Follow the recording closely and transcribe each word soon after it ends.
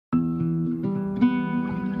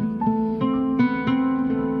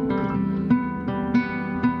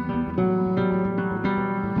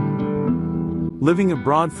Living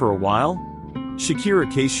abroad for a while?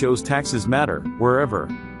 Shakira case shows taxes matter, wherever.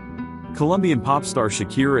 Colombian pop star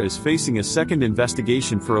Shakira is facing a second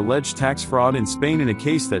investigation for alleged tax fraud in Spain in a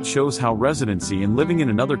case that shows how residency and living in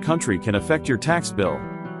another country can affect your tax bill.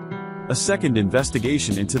 A second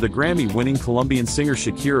investigation into the Grammy-winning Colombian singer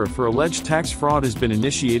Shakira for alleged tax fraud has been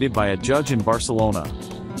initiated by a judge in Barcelona.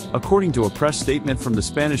 According to a press statement from the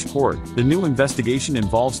Spanish court, the new investigation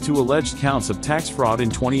involves 2 alleged counts of tax fraud in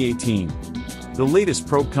 2018. The latest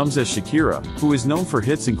probe comes as Shakira, who is known for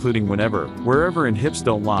hits including Whenever, Wherever and Hips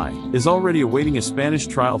Don't Lie, is already awaiting a Spanish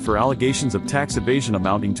trial for allegations of tax evasion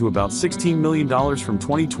amounting to about $16 million from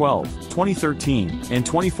 2012, 2013, and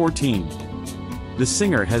 2014. The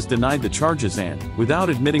singer has denied the charges and, without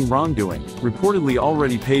admitting wrongdoing, reportedly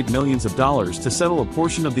already paid millions of dollars to settle a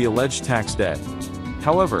portion of the alleged tax debt.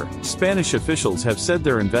 However, Spanish officials have said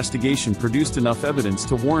their investigation produced enough evidence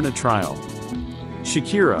to warrant a trial.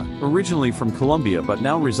 Shakira, originally from Colombia but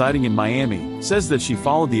now residing in Miami, says that she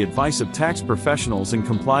followed the advice of tax professionals and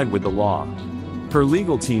complied with the law. Her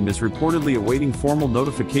legal team is reportedly awaiting formal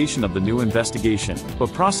notification of the new investigation,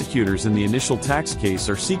 but prosecutors in the initial tax case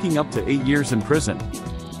are seeking up to 8 years in prison.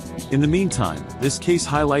 In the meantime, this case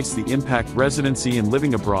highlights the impact residency and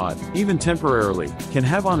living abroad, even temporarily, can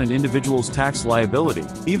have on an individual's tax liability,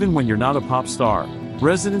 even when you're not a pop star.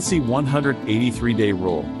 Residency 183-day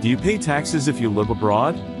rule. Do you pay taxes if you live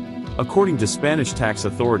abroad? According to Spanish tax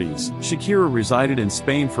authorities, Shakira resided in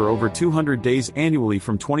Spain for over 200 days annually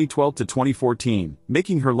from 2012 to 2014,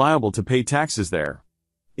 making her liable to pay taxes there.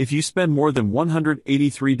 If you spend more than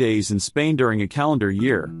 183 days in Spain during a calendar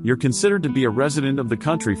year, you're considered to be a resident of the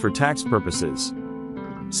country for tax purposes.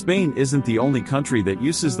 Spain isn't the only country that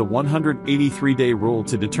uses the 183-day rule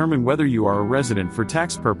to determine whether you are a resident for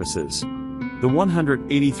tax purposes. The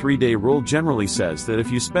 183-day rule generally says that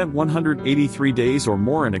if you spent 183 days or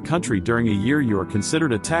more in a country during a year, you are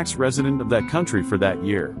considered a tax resident of that country for that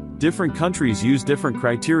year. Different countries use different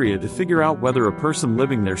criteria to figure out whether a person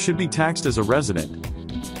living there should be taxed as a resident.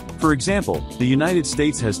 For example, the United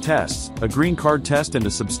States has tests, a green card test and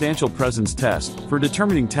a substantial presence test, for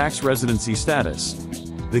determining tax residency status.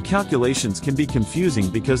 The calculations can be confusing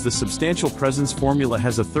because the substantial presence formula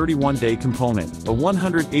has a 31-day component, a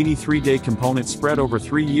 183-day component spread over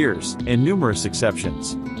 3 years, and numerous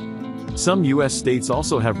exceptions. Some U.S. states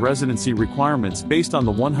also have residency requirements based on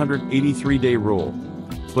the 183-day rule.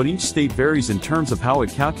 But each state varies in terms of how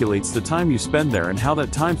it calculates the time you spend there and how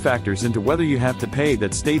that time factors into whether you have to pay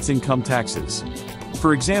that state's income taxes.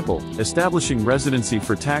 For example, establishing residency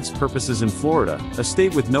for tax purposes in Florida, a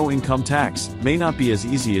state with no income tax, may not be as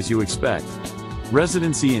easy as you expect.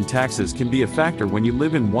 Residency and taxes can be a factor when you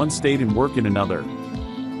live in one state and work in another.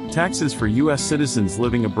 Taxes for U.S. citizens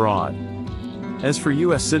living abroad. As for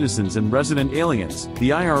U.S. citizens and resident aliens, the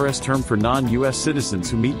IRS term for non-U.S. citizens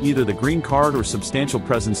who meet either the green card or substantial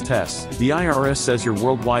presence tests, the IRS says your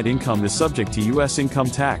worldwide income is subject to U.S. income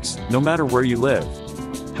tax, no matter where you live.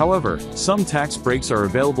 However, some tax breaks are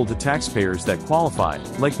available to taxpayers that qualify,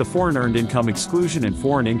 like the foreign earned income exclusion and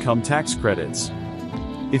foreign income tax credits.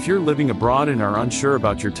 If you're living abroad and are unsure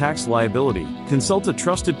about your tax liability, consult a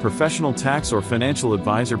trusted professional tax or financial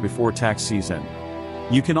advisor before tax season.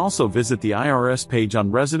 You can also visit the IRS page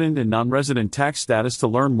on resident and non-resident tax status to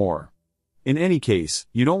learn more. In any case,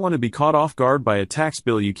 you don't want to be caught off guard by a tax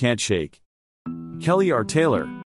bill you can't shake. Kelly R. Taylor,